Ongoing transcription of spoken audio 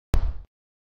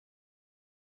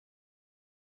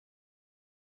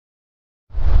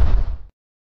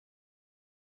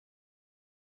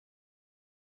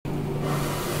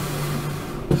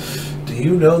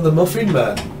you know the Muffin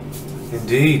Man?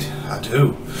 Indeed, I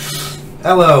do.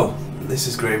 Hello, this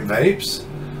is Graham Vapes.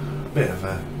 Bit of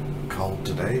a cold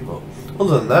today, but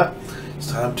other than that, it's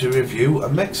time to review a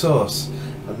Mech sauce,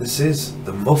 and this is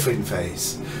the Muffin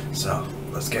face. So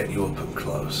let's get you up and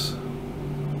close.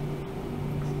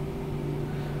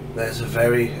 There's a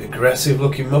very aggressive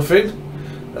looking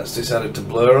muffin that's decided to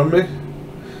blur on me.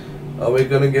 Are we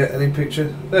going to get any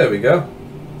picture? There we go.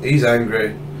 He's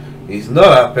angry, he's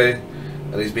not happy,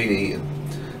 and he's been eaten.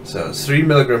 So it's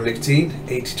 3mg nicotine,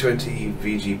 80-20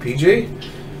 VGPG.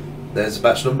 There's the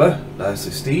batch number,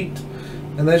 nicely steeped.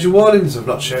 And there's your warnings of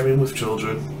not sharing with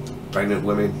children, pregnant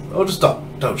women, or just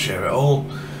don't share at all.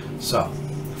 So,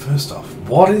 first off,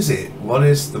 what is it? What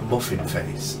is the muffin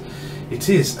face? It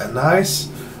is a nice,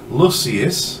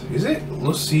 luscious, is it?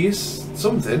 Luscious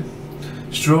something?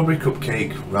 Strawberry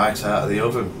cupcake right out of the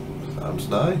oven. Sounds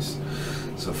nice.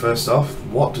 So first off,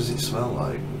 what does it smell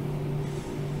like?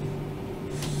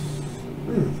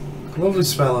 Lovely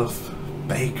smell of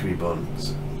bakery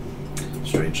buns.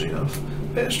 Strangely enough.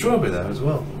 Bit of strawberry there as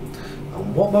well.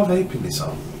 And what am I vaping this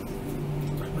on?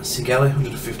 A Sigelei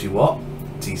 150 watt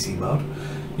TC mod.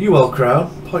 Uwell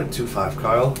Crown 0.25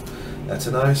 coil at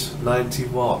a nice 90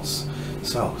 watts.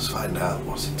 So let's find out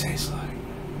what it tastes like.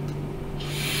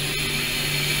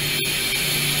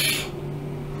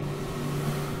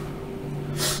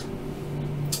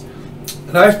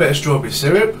 A nice bit of strawberry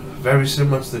syrup, very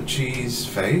similar to the cheese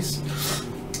face,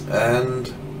 and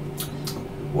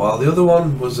while the other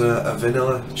one was a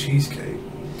vanilla cheesecake,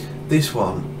 this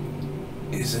one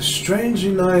is a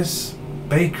strangely nice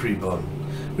bakery bun,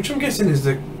 which I'm guessing is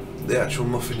the actual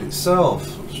muffin itself.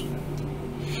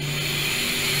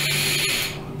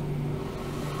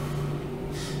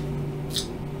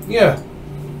 Yeah,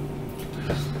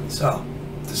 so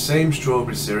the same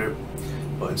strawberry syrup,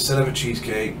 but instead of a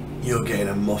cheesecake, you're getting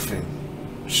a muffin.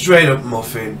 Straight up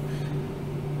muffin.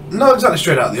 Not exactly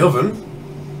straight out of the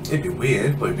oven. It'd be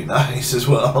weird, but it'd be nice as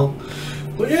well.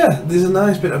 But yeah, there's a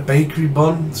nice bit of bakery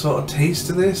bun sort of taste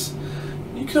to this.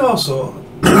 You can also,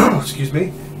 excuse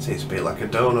me, say it's a bit like a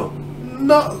donut.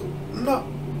 Not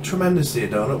tremendously a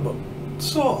donut, but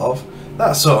sort of.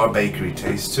 That sort of bakery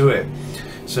taste to it.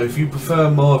 So if you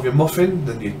prefer more of your muffin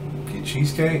than your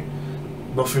cheesecake,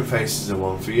 muffin face is the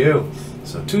one for you.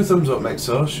 So 2 thumbs up Mech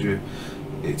sauce.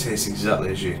 It tastes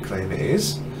exactly as you claim it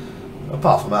is,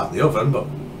 apart from out of the oven, but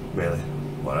really,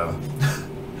 whatever.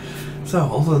 So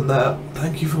other than that,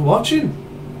 thank you for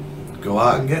watching. Go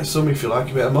out and get some if you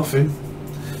like a bit of muffin.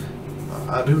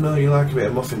 I do know you like a bit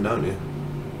of muffin, don't you?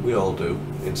 We all do,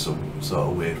 in some sort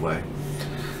of weird way.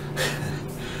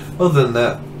 Other than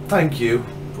that, thank you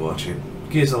for watching.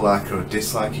 Give us a like or a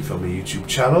dislike if you're on my YouTube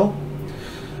channel.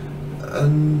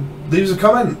 And leave us a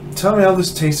comment. Tell me how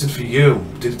this tasted for you.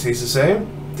 Did it taste the same?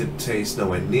 Did it taste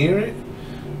nowhere near it?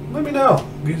 Let me know.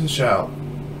 Give us a shout.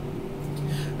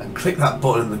 And click that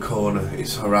button in the corner.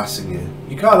 It's harassing you.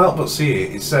 You can't help but see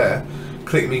it. It's there.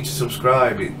 Click me to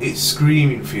subscribe. It's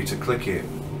screaming for you to click it.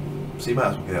 So you might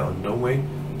as well get it on, don't we?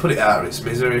 Put it out of its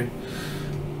misery.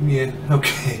 Yeah,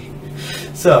 okay.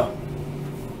 So,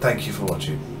 thank you for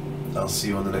watching. I'll see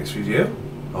you on the next video.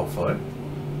 Hopefully.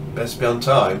 Best be on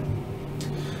time.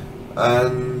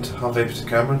 And I'll vape to the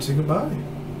camera and say goodbye.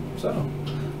 So,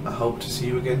 I hope to see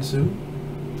you again soon.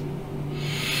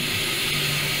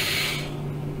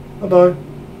 Bye bye.